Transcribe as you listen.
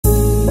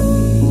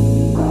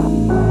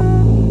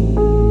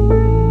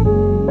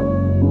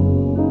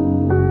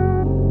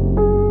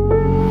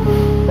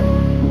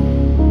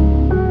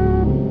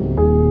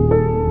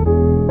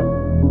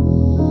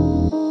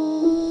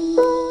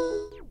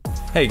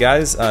Hey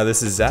guys,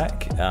 this is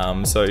Zach.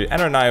 So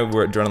Anna and I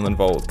were at Adrenaline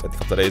Vault a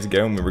couple of days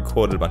ago and we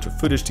recorded a bunch of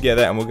footage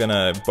together, and we're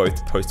gonna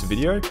both post a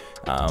video.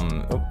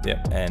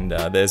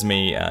 There's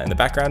me in the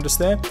background just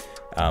there.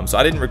 So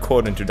I didn't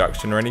record an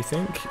introduction or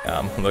anything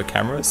on the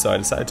camera, so I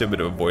decided to do a bit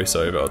of a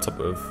voiceover on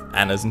top of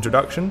Anna's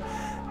introduction.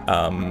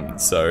 But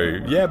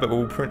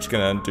we're pretty much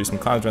gonna do some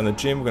climbs around the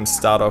gym. We're gonna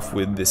start off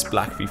with this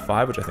Black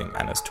V5, which I think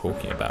Anna's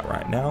talking about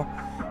right now.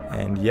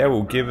 And yeah,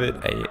 we'll give it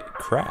a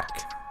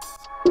crack.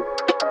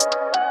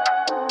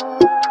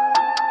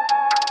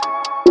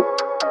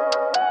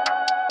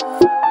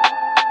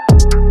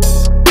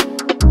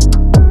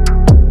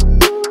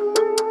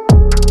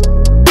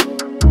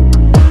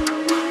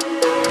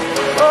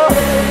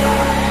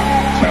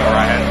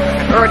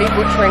 Already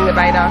butchering the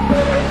beta.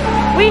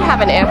 We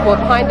have an airport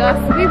behind us.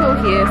 We will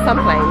hear some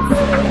planes.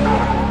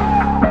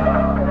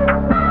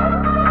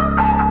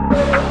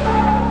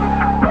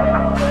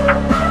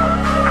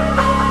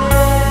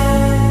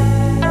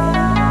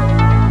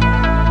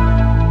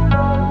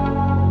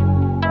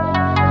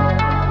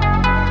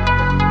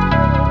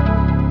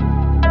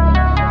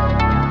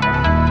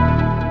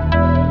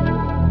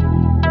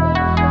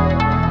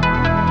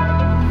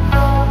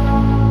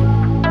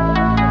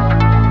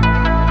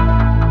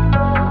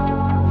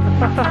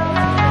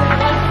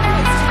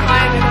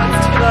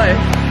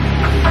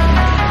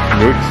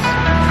 Roots.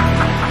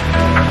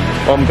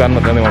 Well, I'm glad I'm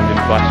not the only one who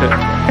didn't flash it.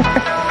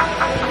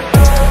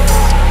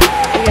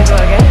 You gonna go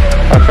again?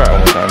 I'll try it one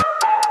more time.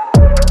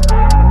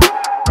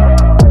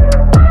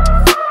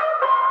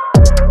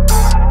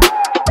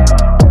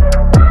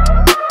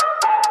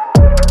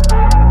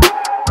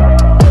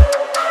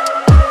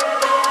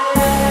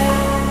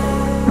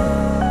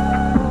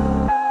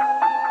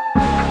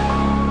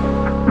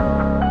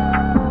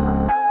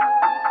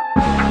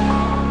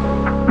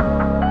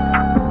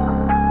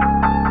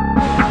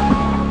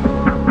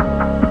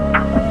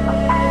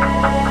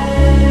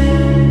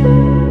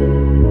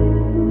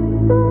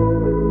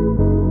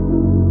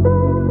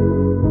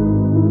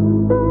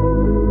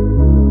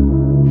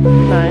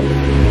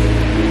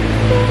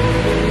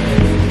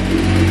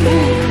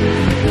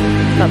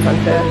 That's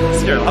unfair.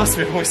 Scary last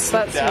bit was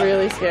That's down.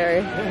 really scary.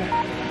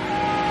 Yeah.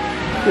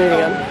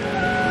 Moving on.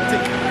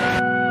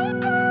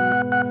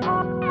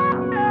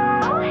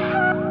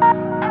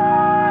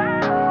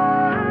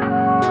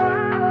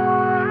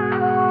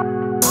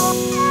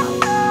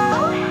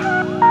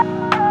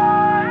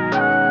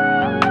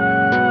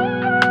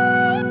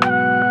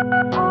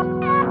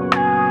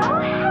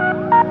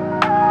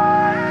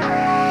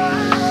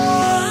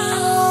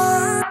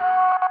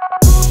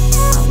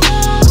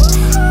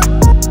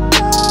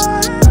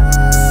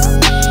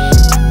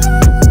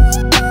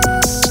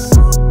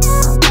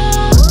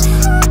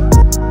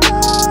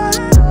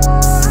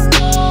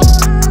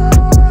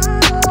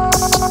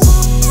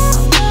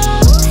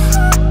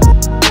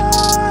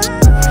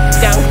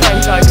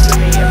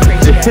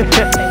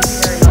 Thank you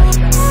very much.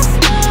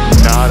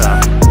 Nada.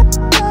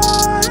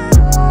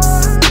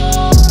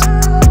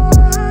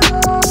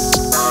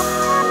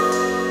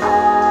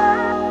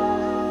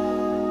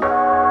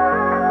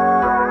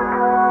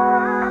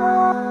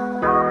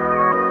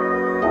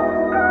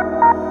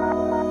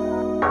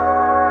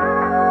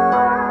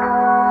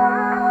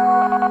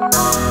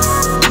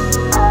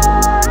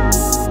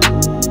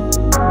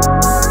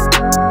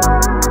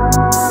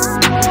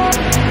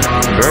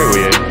 Very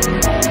weird.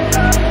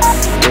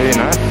 Really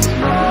nice.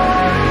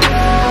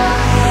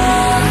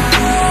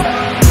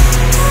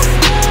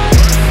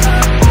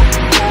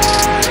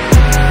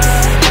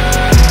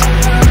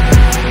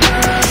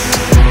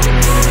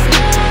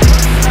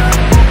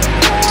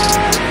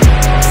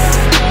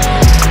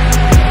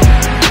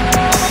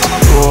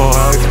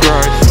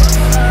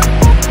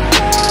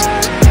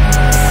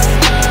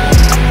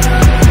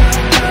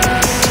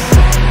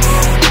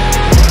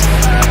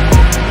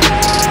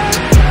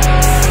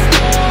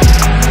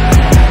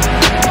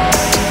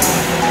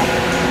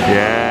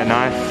 Yeah,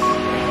 nice.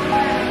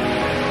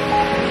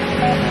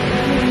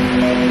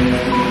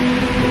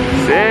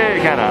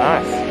 Sick, kinda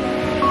nice.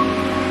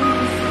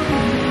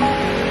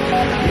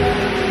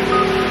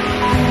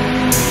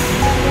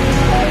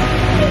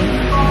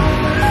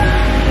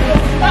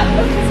 That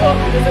looks as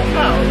awkward as it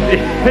felt.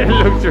 It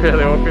looks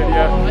really awkward,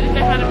 yeah. I didn't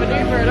know how to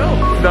maneuver at all.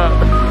 No.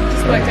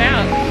 Just worked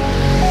out.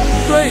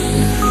 Sweet.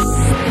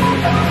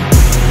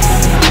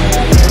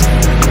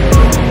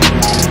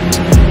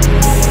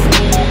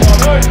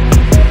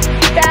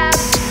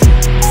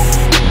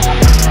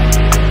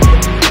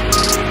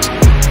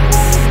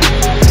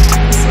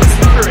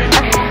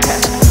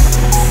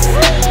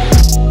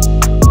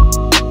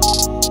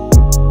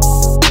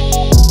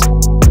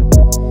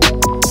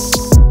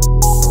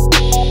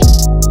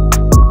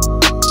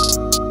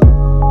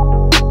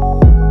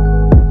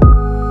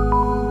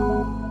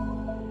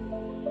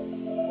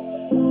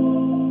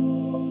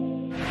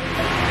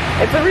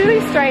 It's a really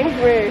strange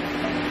move.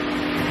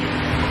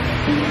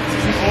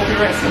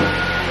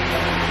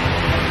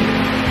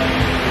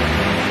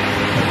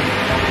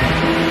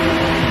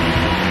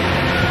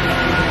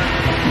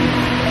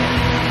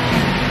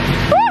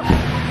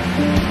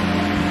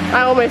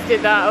 I almost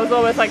did that. I was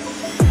almost like,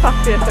 fuck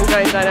this, I'm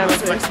going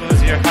dynamically. Flexible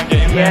as you can't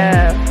get in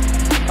there.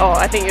 Yeah. Oh,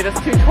 I think you're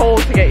just too tall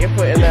to get your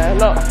foot in there.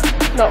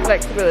 Not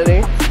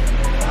flexibility.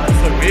 That's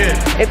so weird.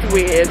 It's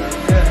weird.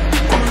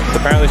 Yeah.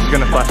 Apparently she's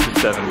gonna flash with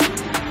 7.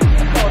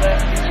 Called it.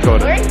 She's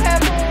called Wearing it.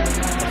 purple.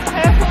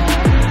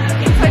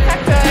 Info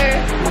tacto.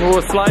 Oh,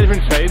 a slightly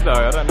different shade though,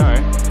 I don't know. No,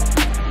 it's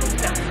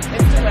still wet.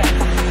 It's still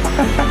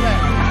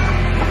wet.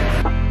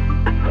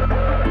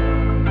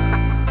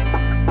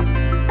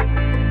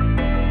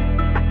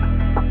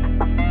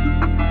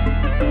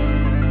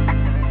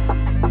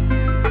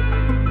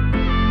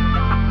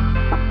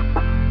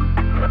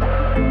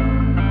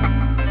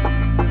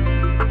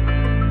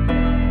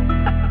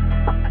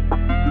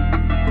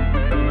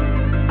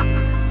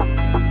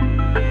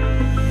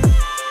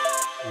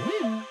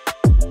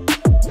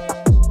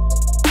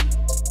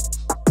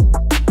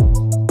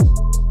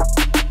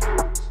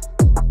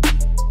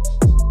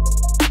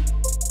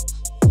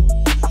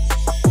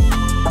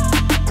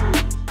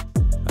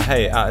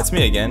 Hey, it's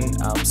me again.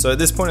 So at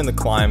this point in the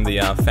climb, the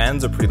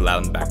fans are pretty loud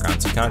in the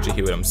background, so you can't actually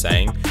hear what I'm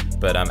saying.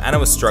 But Anna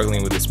was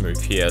struggling with this move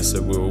here,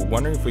 so we were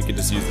wondering if we could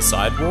just use the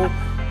sidewall.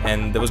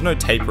 And there was no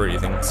tape or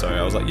anything, so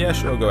I was like, yeah,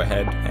 sure, go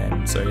ahead.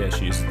 And so yeah,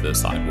 she used the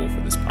sidewall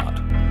for this part.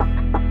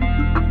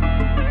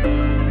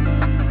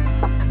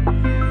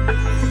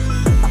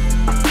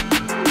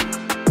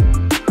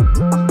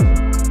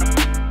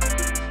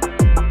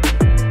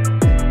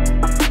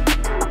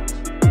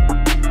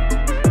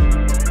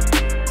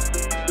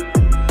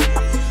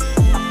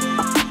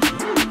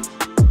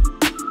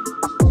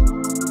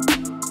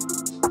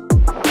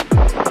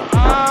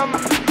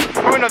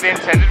 Not the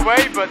intended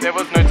way, but there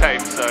was no tape,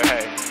 so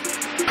hey.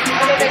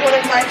 I don't think it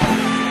was like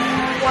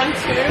 1,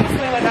 2,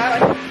 something like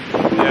that.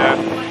 Yeah.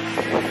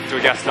 Do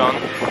a Gaston.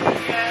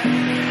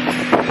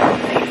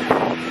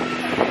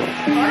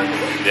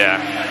 Yeah.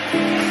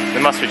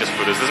 There must be just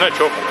footers. There's no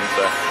chalk on them,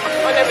 so.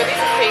 Oh no, but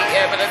these are feet,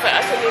 yeah, but I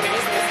couldn't even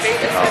use this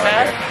feet, it's so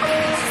bad.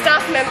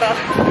 Staff member.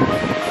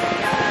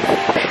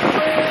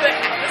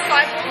 The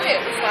sidewall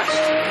bit was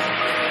flashed.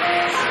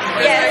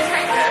 Yeah.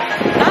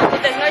 Oh,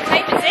 there's no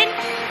tape, it's in.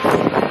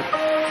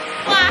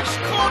 Flash,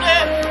 called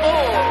it.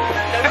 Oh,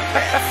 no.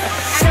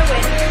 Anna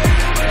wins.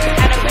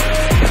 Anna wins.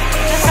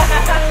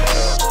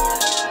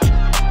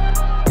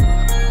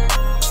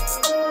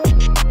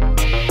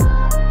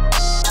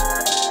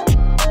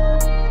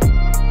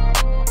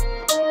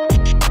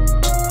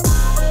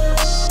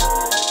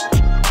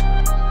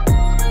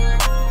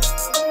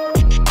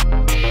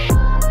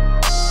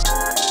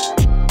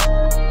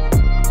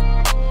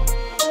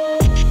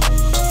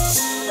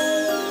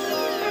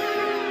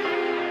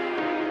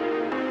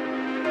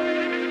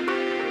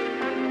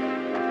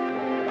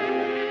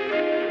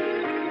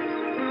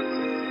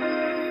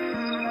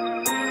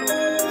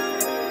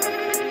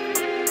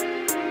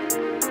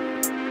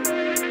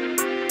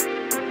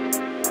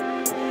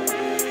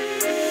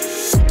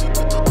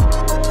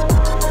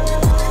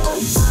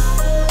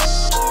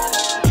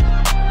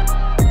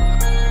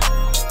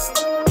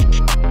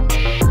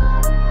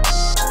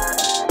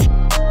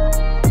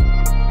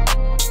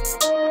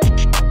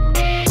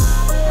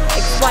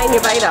 Explain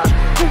your beta.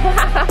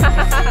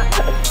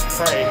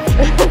 Sorry.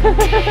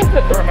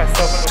 Throw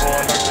myself at the wall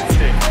and hope it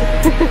sticks.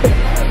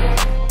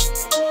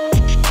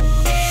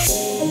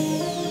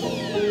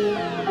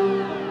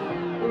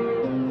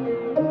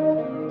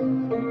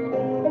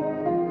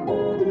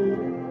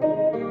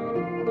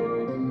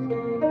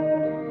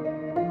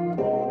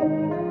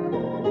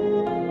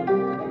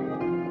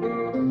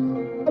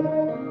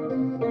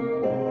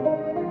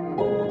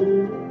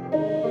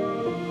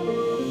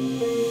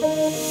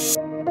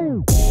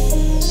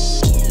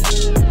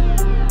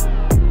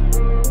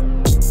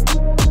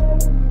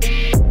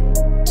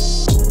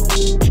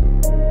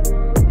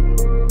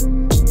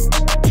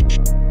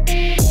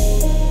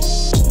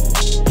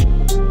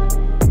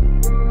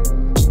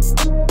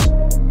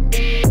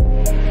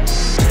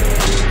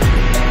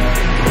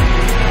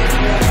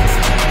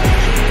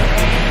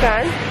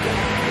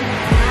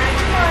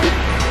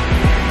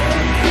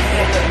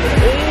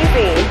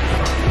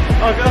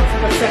 I got up to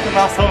the second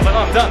last hole, I was like, oh,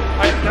 I'm done.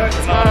 No,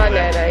 it's not. Oh,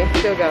 no, you're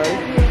still going.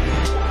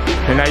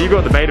 And now you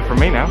got the beta from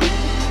me now.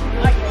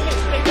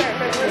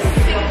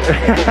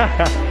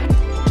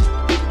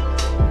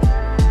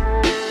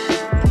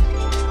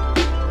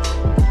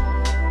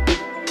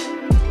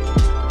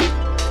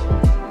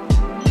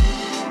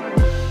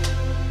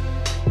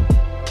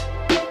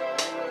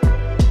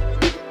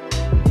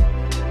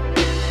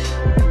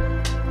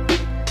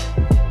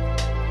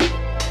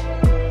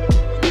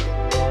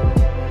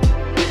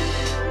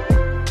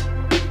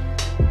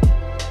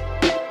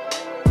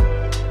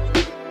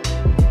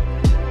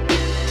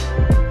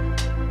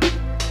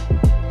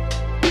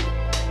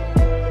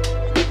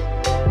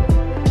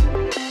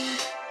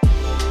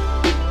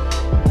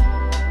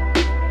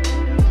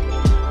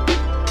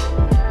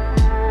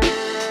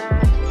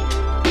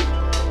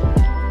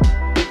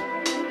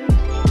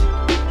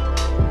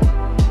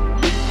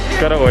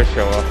 Gotta always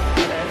show off.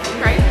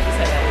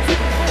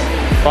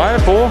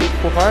 5, 4,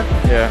 5?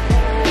 Yeah.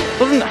 It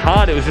wasn't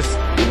hard, it was just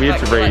weird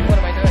to read. Like, what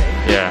am I doing?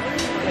 Yeah.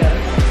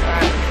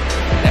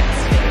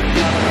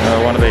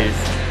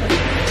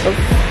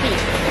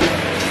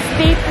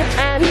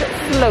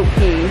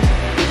 Loki.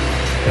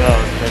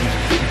 Oh,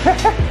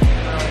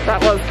 That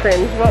was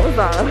cringe. What was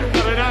that? I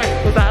don't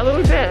know. Was that a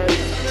little dance?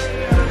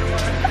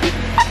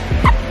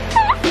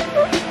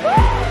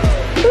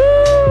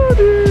 Oh,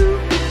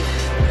 dude.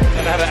 I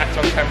don't know how to act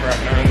on camera. I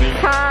only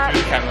do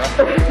the camera.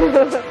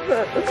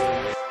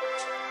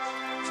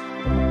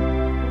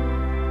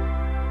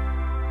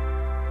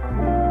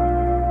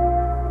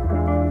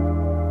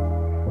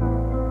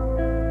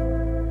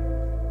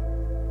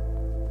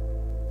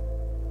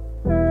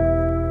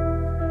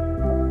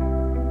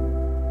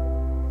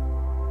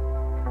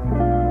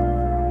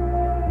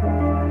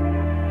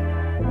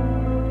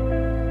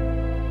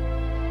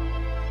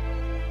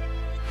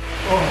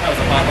 Oh, that was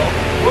a high hole.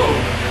 Whoa,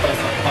 that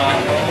was a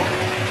high hole.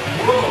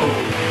 Whoa.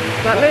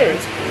 That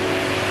moved.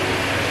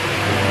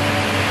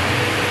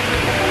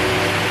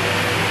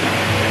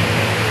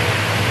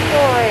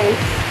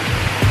 Nice.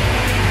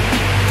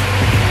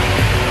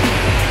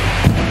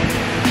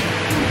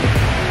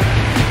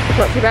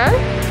 Not too bad?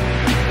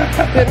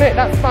 Didn't it?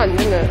 That's fun,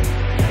 isn't it?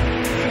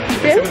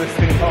 Spin? Some of the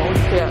spinning holes.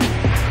 Yeah.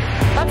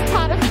 That's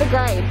part of the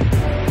grade.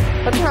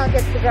 That's how it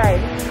gets the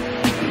grade.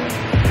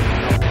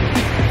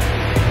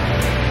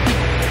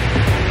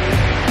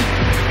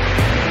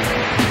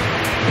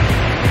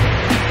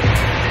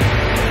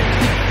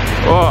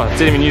 Oh,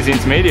 didn't even use the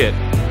intermediate.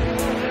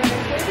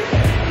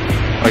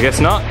 I guess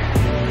not.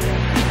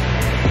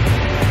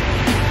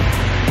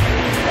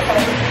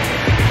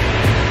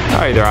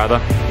 Either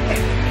either.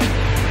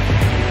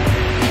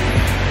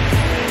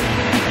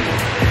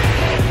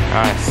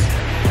 Nice.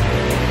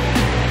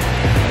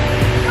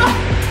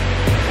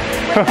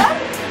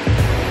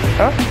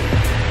 Huh?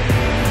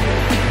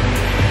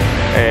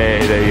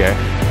 Hey, there you go.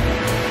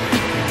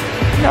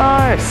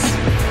 Nice.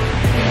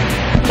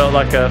 Felt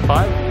like a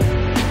 5.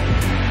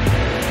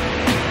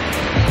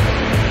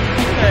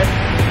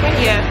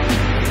 Yeah,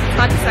 it's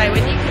hard to say.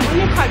 When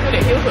you're quite good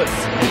at heel hooks,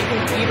 you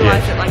can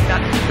utilise it like that.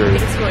 True. I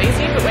think it's more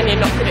easy, but when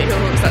you're not good at heel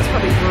hooks, that's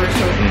probably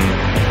brutal.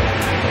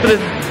 But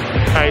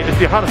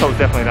the hardest hole is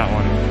definitely that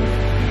one.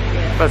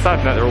 But aside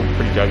from that, they're all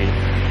pretty juggy.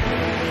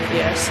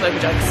 Yeah, slow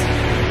jugs.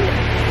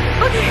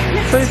 Okay,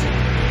 next.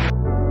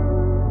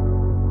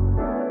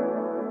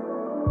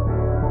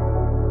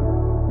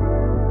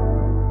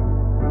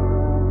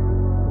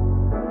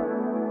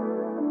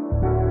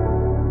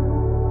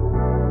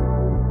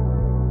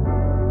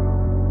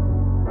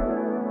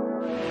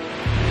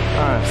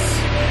 Nice.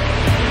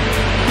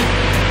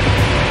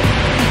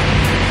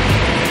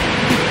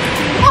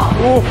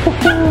 Oh.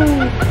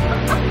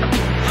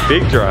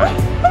 Big drive.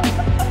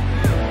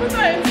 Was I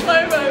in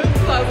slow-mo?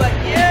 So I was like,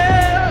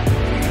 yeah!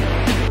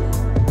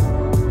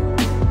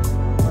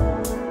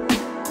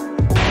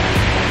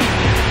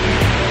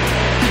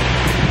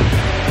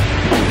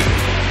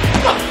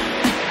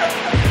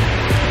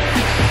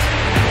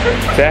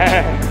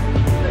 Damn.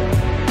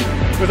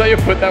 Was that your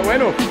foot that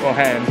went or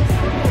hand?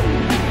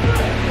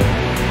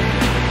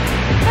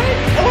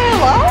 Am I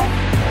alive?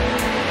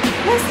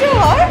 Am I still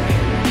alive?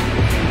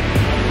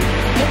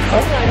 Oh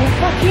my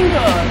fucking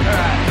god.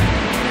 Alright.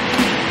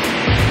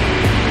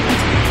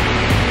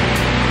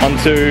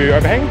 Onto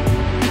overhang?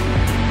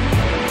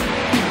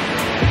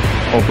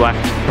 Or black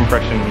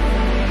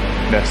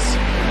compression-ness.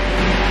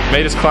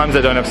 Maybe just climbs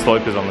that don't have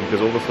slopers on them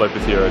because all the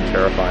slopers here are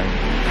terrifying.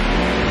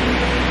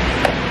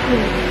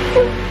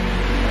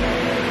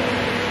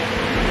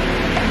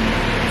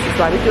 This is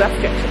why we do our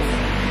sketches.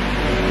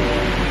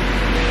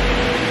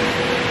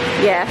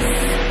 Yes.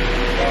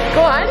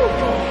 Go on.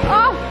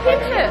 Oh,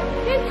 pinch it.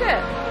 Pinch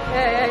it.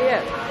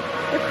 Yeah.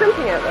 We're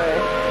crimping it though.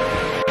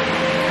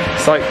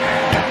 It's like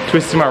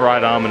twisting my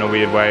right arm in a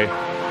weird way,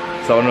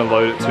 so I don't want to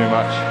load it too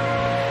much.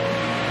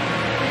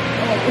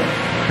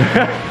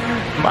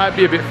 Might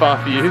be a bit far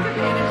for you.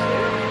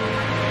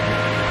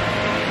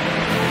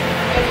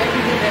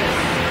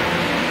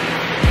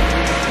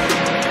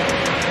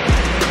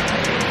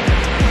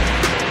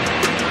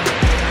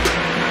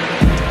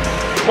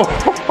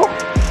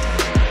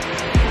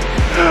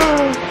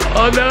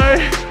 Oh no!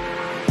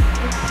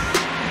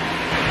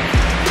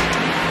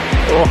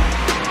 Oh,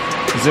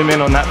 zoom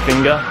in on that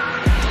finger.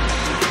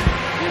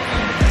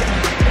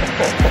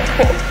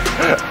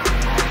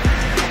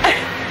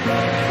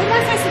 What am I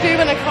supposed to do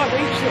when I can't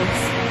reach this?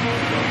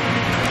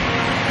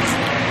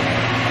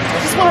 I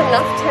just want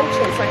enough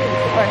tension so I can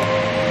put my...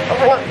 Oh,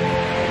 hang on.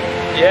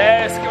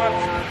 Yes, go on.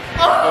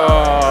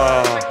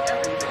 Oh.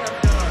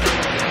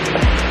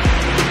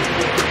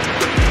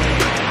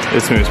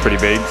 This move's pretty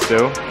big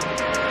still.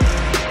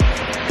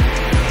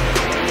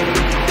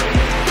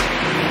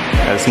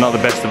 It's not the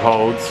best of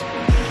holds.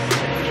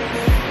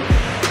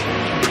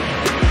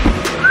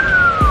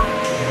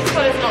 This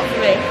one is not for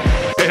me.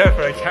 Yeah,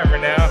 for a camera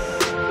now.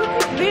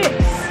 Look at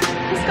this.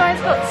 This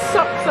guy's got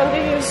socks under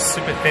his...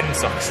 Super thin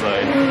socks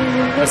though.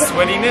 For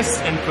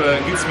sweatiness and for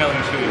good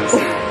smelling shoes.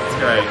 It's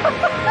great.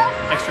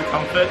 Extra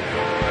comfort.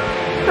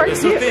 They're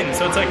so thin,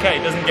 so it's okay.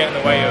 It doesn't get in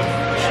the way of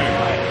the shoe.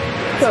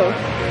 Cool.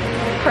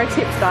 Pro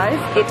tips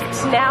guys,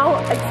 it's now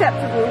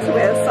acceptable to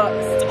wear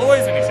socks. It's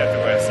always been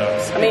acceptable to wear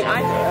socks. I mean, I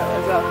did it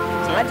as well.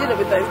 I did it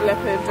with those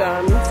leopard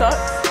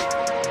socks.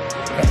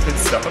 leopard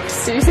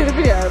socks. Did you see the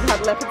video? I've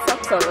had leopard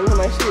socks on under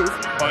my shoes.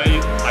 Oh,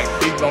 like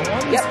big long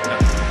ones? Yep. No.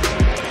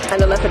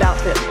 And a leopard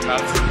outfit.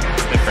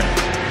 It's different.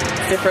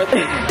 It's different.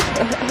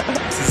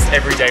 This is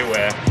everyday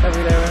wear.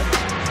 Everyday wear.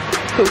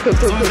 Cool, cool,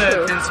 cool, cool,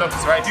 cool. Thin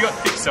socks, right? If you got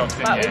thick socks,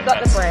 then But yeah. we've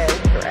got the brand,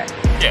 correct.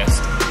 Yes.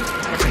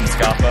 And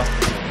Scarpa.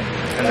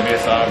 And the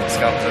BSR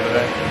Scarpa's over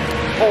there.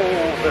 Oh,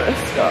 the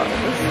scarves.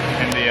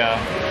 And the,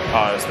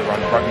 oh, it's the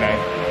rug name.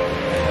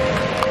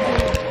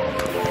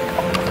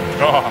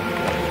 Oh,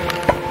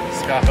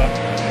 Scarpa.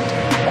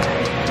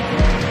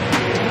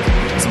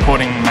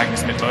 Supporting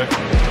Magnus Midbow.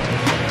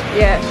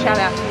 Yeah, shout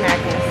out to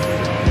Magnus.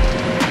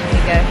 There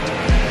you go.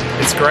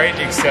 It's great,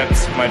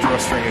 except my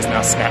drawstring is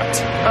now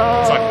snapped.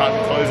 Oh. So I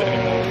can't close it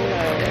anymore.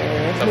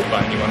 No. I'll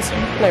find a new one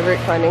soon. No route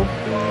finding.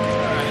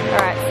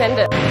 Alright, send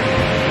it.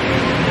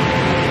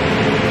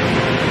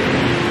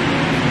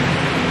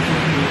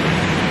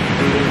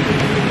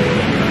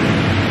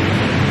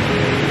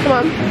 Come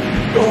on.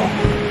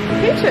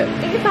 Pinch it.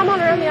 Get your thumb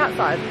on around the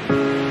outside. I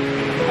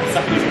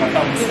suck using my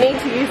thumbs. You need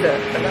to use it.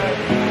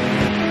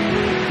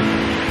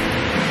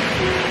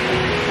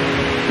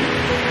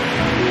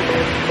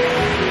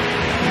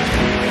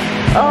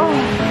 Oh. Oh,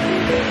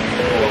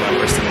 my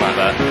wrist isn't like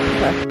that.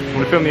 Okay. I'm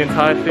going to film the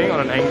entire thing on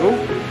an angle.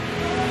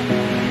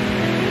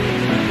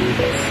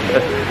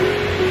 Okay.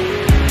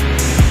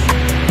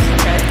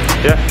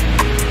 Yeah.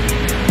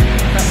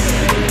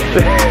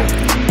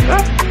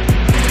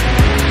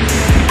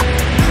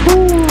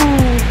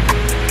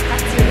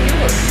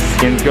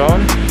 Skin's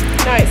gone. No,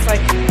 it's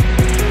like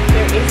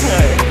there is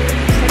no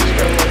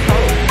texture on the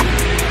tongue.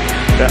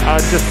 They are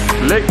just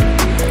slick.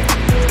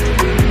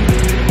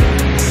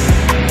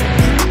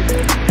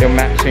 They're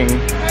matching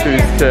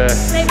shoes to...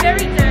 They're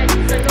very dirty,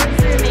 so don't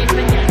zoom in,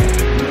 but yeah.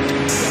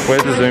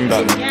 Where's the zoom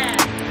button? Yeah.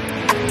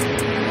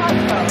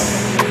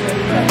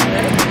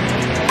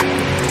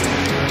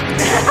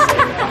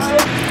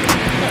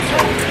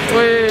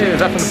 Wait, is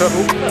that from the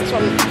purple? That's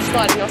one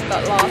sliding off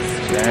that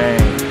last.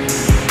 Dang.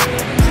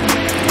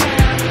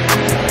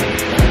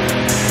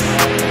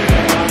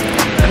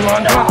 Come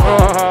on, come on.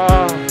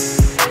 Oh.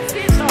 That's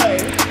it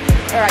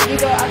though. Alright, you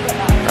go, I've got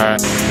that.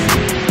 Alright.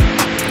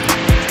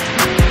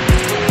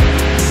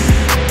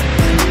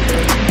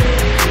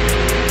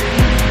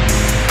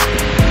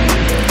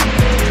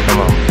 Come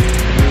on.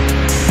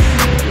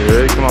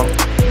 Good, come on.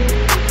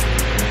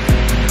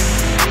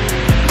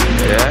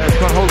 Yeah,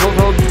 come on, hold, hold,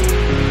 hold.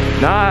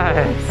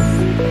 Nice.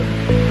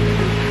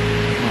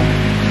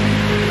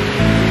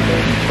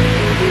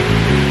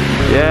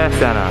 Yes,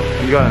 Anna.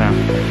 You got it now.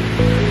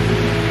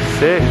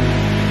 Sick.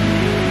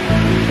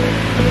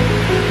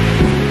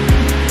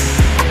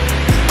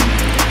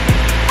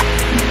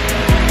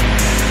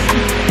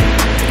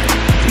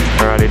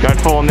 Alrighty, don't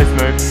fall on this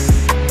move.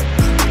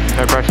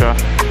 No pressure.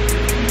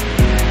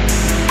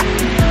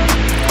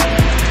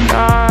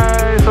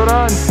 Nice, well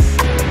done.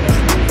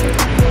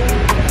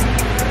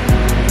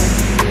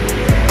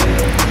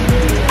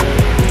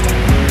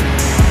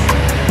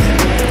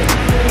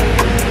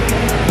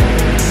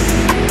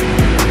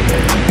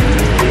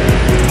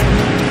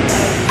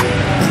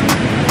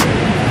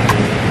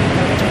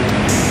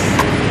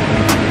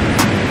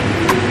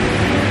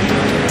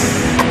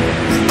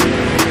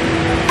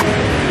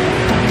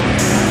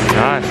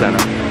 Nice, Anna.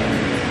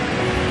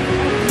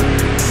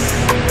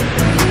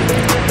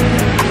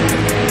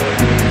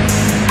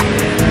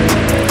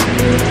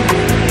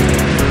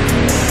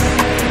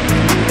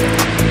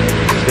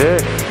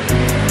 Sick.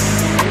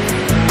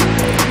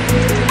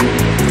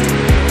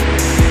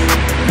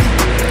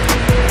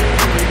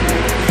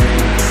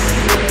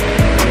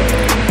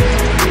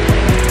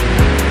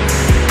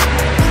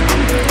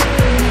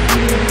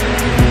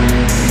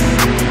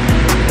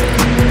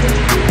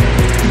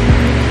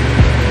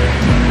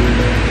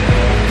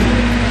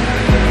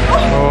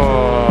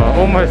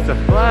 Almost a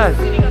flash.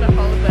 Sitting on a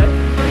hold though. I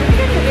think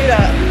I can do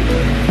that.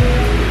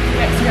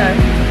 Let's go.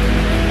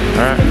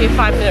 Alright. Give you a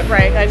 5-minute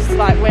break. I just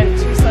like went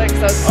too slow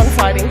because I was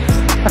on-siding.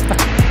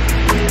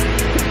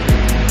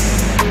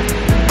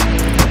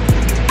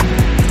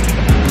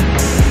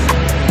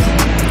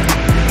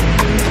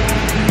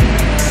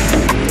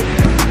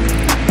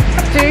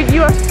 Dude,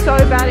 you are so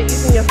bad at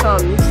using your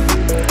thumbs.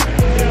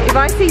 If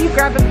I see you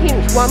grab a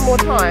pinch one more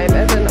time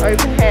as an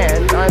open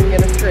hand, I'm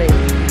gonna scream.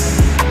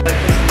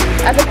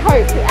 As a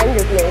coach, it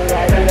angers me,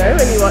 like, you know,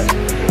 when you watch,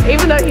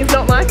 even though he's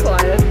not my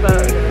client,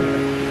 but...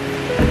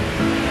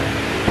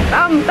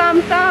 Thumb,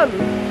 thumb, thumb!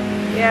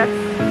 Yes.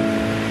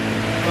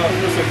 Oh,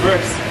 just a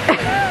grist.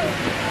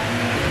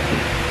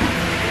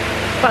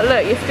 But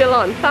look, you're still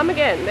on. Thumb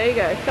again, there you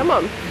go, come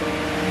on.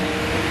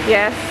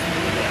 Yes.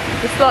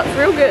 The slot's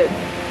real good.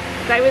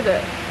 Stay with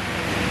it.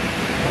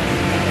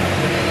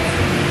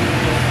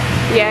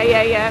 Yeah,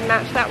 yeah, yeah,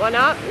 match that one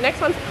up. Next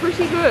one's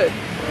pretty good.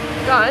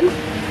 Done.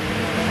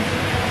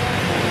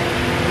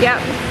 Yep.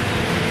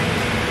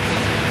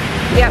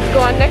 Yep,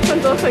 go on. Next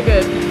one's also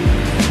good.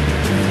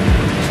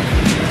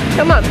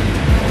 Come on.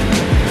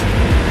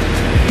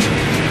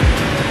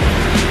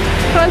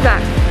 Come on,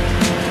 Zac.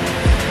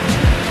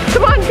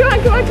 Come on, come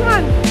on, come on, come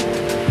on.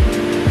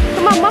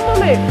 Come on, one more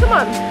move. Come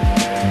on.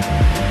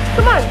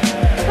 Come on.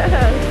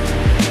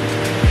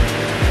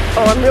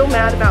 Oh, I'm real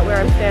mad about where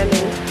I'm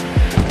standing.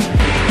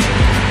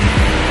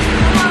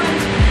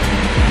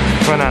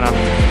 Come on, Anna.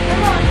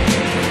 Come on.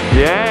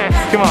 Yes,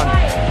 come on.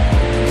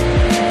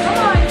 Come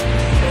on.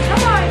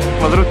 Come on.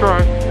 Come on, little throw.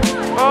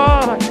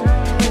 Oh!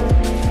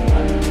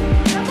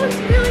 That was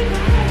really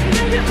hard. You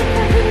made it look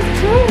like it was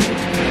cool.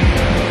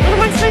 What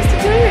am I supposed to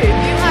do?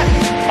 You like,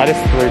 I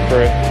just threw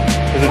for it.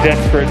 It was a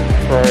desperate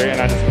throw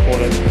and I just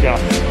caught it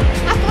just.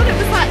 I thought it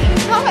was like in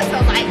colour, so I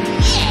was like,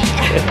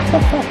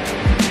 yeah.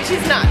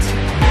 She's nuts.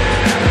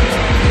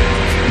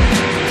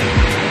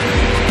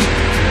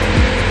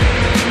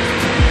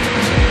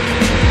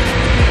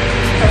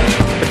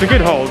 It's a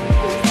good hold.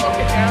 Lock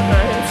it down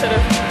though instead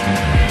of.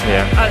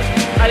 Yeah.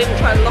 I didn't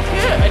try to lock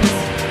it. I just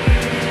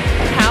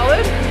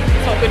powered.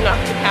 It's not good enough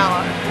to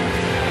power.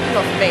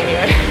 Not for me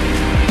anyway.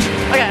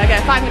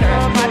 Okay. 5 minute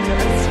rest. 5 minute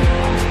rest.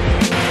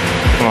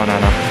 Come on,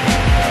 Anna.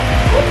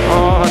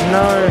 Oh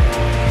no.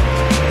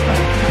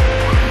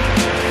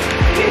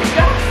 You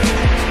just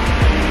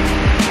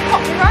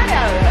popped right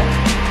out of it.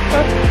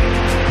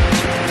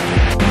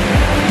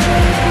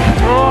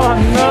 Oh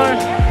no.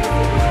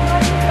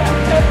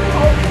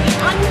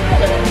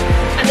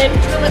 And then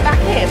drill it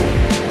back in.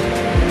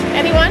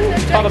 Anyone?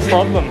 Not a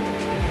problem.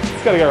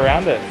 Just gotta go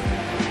around it.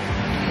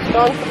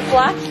 Going for the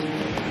flash.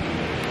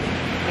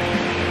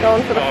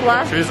 Going for the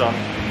flash. Shoes on.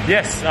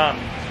 Yes. Sure.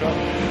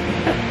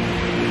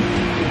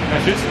 No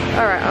shoes.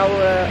 All right,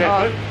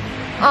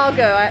 I'll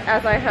go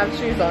as I have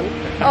shoes on.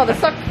 Oh, the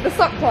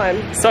sock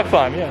climb. Sock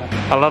climb, yeah.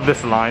 I love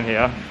this line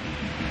here.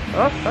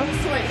 Oh,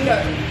 just to let you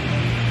know.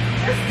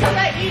 Just to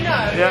let you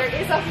know, there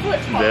is a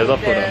foothold. There's a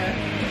foothold.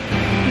 There.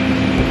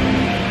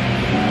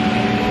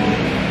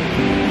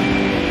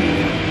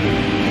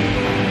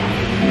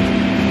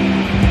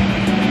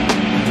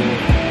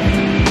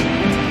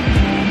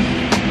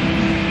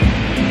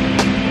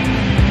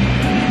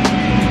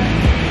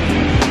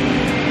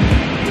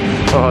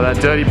 Oh,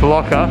 that dirty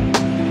blocker,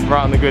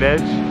 right on the good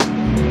edge.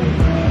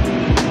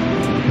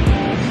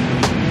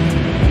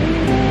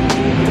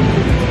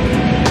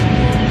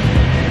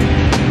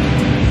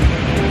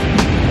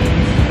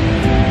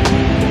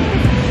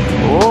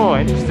 Oh,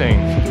 interesting.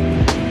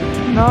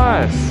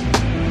 Nice.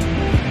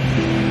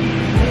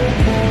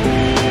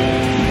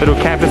 Little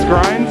campus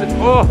grind.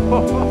 Oh,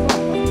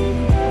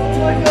 Oh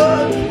my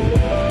god.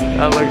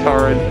 that looks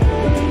horrid.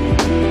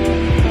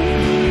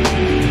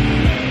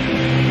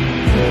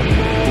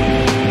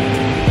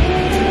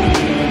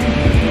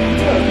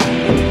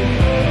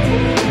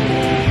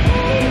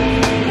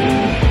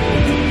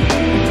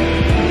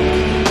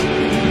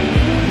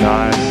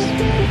 Nice.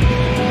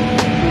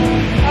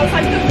 I was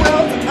like the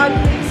world's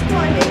ugliest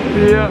climbing.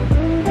 Yeah.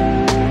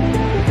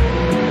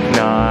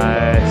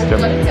 Nice.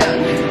 Jump. Let it down.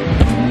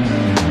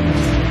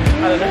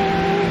 I don't know.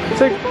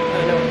 Sick. I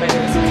don't know what that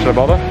is. Should I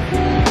bother?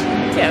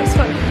 Yeah, it was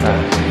fun.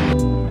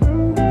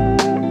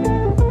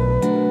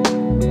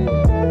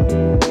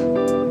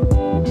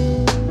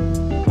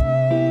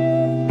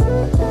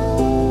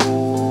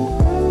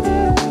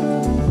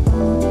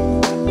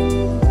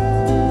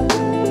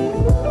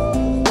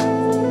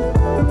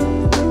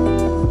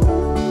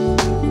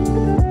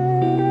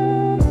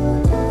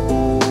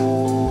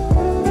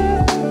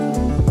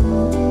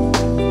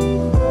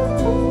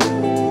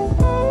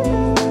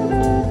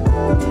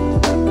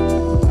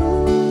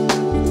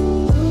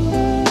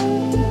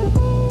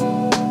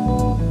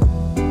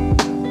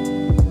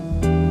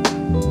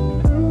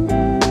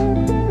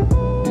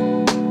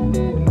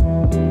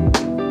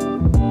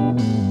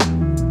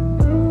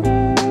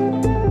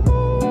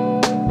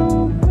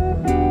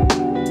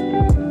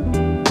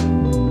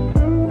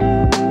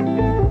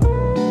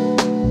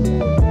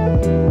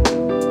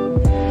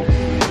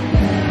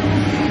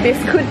 This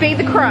could be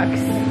the crux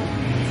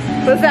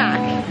for Zac.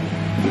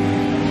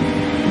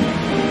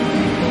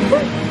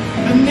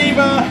 The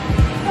Neva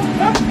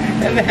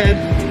and the head.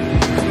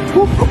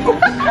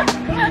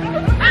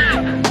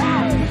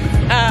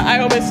 I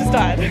almost just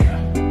died.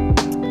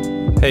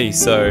 Hey,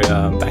 so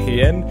back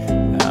again.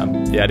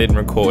 Yeah, I didn't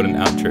record an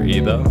outro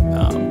either.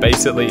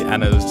 Basically,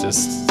 Anna was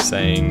just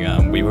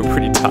saying we were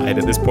pretty tired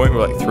at this point. We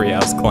were like 3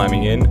 hours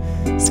climbing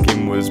in.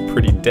 Skin was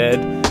pretty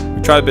dead.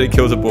 We tried a bit of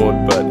kills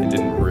aboard, but it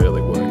didn't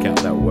really work out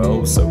that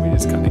well, so we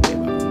just kind of gave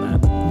up on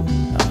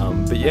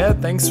that. But yeah,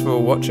 thanks for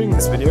watching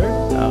this video.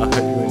 I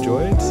hope you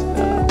enjoyed.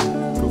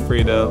 Feel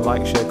free to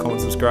like, share,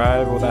 comment,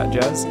 subscribe, all that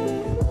jazz.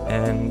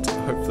 And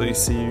hopefully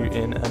see you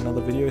in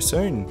another video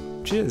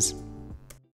soon. Cheers.